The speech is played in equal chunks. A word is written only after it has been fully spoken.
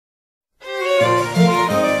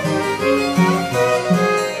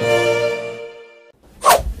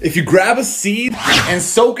If you grab a seed and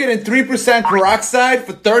soak it in 3% peroxide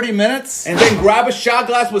for 30 minutes, and then grab a shot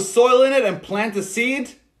glass with soil in it and plant the seed,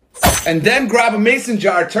 and then grab a mason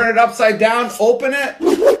jar, turn it upside down, open it,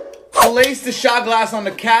 place the shot glass on the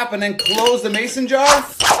cap, and then close the mason jar,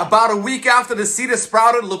 about a week after the seed is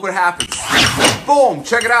sprouted, look what happens. Boom,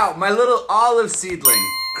 check it out, my little olive seedling.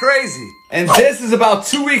 Crazy. And this is about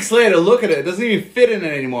 2 weeks later, look at it, it doesn't even fit in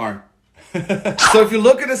it anymore. So if you're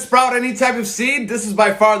looking to sprout any type of seed, this is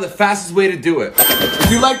by far the fastest way to do it. If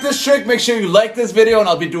you like this trick, make sure you like this video and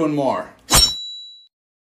I'll be doing more.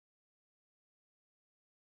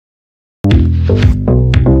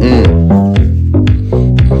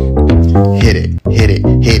 Hit it, hit it,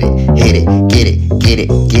 hit it, hit it, get it, get it,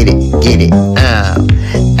 get it, get it. Ow,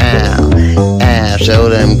 ow, ow, show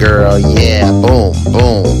them girl, yeah. Boom,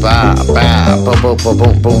 boom, bow, bow, boom, boom,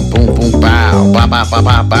 boom, boom, boom, boom, bow, bow, bow, bow,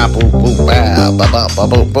 bow, bow, boom, boom, bow, bow, bow, bow,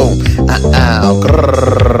 boom, boom. Ow,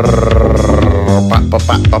 grrrr, bow, bow,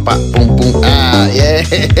 bow, bow, bow, boom, boom, ah, yes.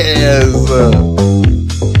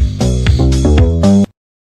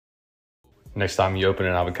 Next time you open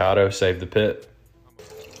an avocado, save the pit.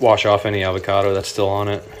 Wash off any avocado that's still on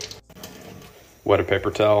it. Wet a paper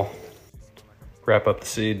towel. Wrap up the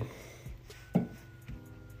seed.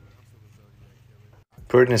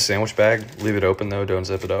 Put it in a sandwich bag. Leave it open though, don't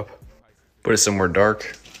zip it up. Put it somewhere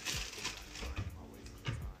dark.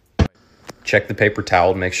 Check the paper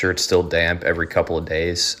towel to make sure it's still damp every couple of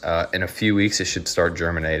days. In a few weeks, it should start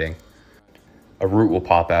germinating. A root will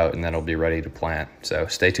pop out and then it'll be ready to plant. So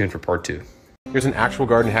stay tuned for part 2. Here's an actual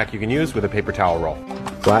garden hack you can use with a paper towel roll.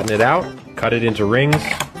 Flatten it out, cut it into rings,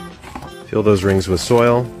 fill those rings with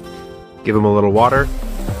soil, give them a little water,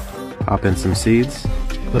 pop in some seeds,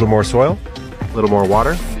 a little more soil, a little more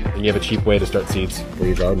water, and you have a cheap way to start seeds for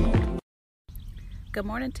your garden. Good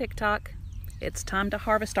morning, TikTok. It's time to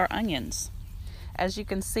harvest our onions. As you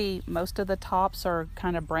can see, most of the tops are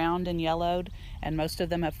kind of browned and yellowed, and most of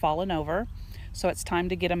them have fallen over, so it's time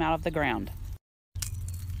to get them out of the ground.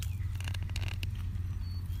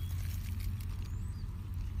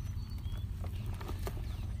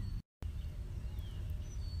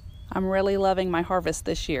 I'm really loving my harvest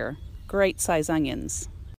this year. Great size onions.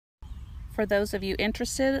 For those of you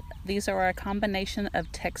interested, these are a combination of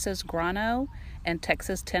Texas Grano and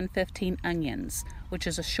Texas 1015 onions, which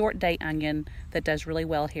is a short date onion that does really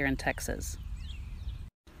well here in Texas.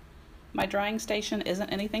 My drying station isn't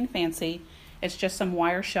anything fancy. It's just some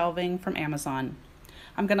wire shelving from Amazon.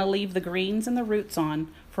 I'm going to leave the greens and the roots on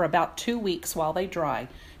for about 2 weeks while they dry,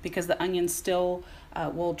 because the onions still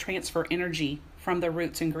will transfer energy from the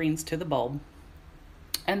roots and greens to the bulb.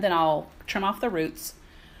 And then I'll trim off the roots,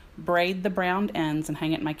 braid the browned ends, and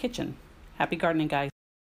hang it in my kitchen. Happy gardening, guys.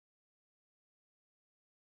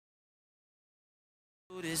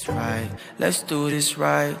 Let's do this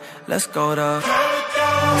right. Let's go to.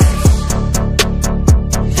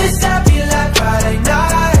 This I feel like Friday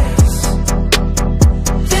night.